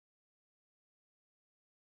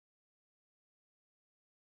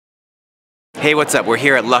Hey, what's up? We're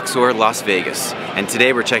here at Luxor, Las Vegas, and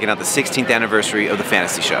today we're checking out the 16th anniversary of the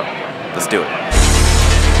Fantasy Show. Let's do it.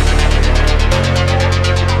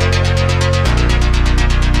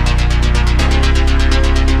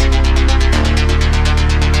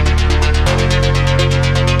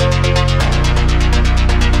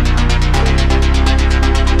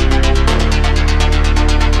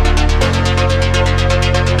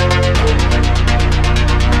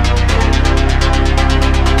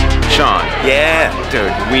 Yeah. Dude,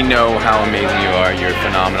 we know how amazing you are. You're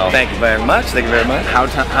phenomenal. Thank you very much. Thank you very much. How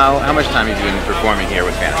much time have you been performing here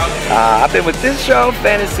with Fantasy? I've been with this show,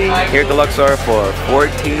 Fantasy, here at the Luxor for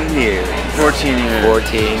 14 years. 14 years.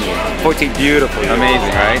 14 years. 14 beautiful years. Amazing,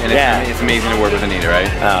 right? And yeah. It's amazing to work with Anita, right?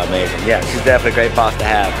 Oh, amazing. Yeah, she's definitely a great boss to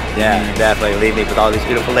have. Yeah, definitely leave me with all these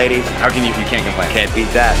beautiful ladies. How can you can't complain. Can't beat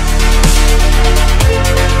that.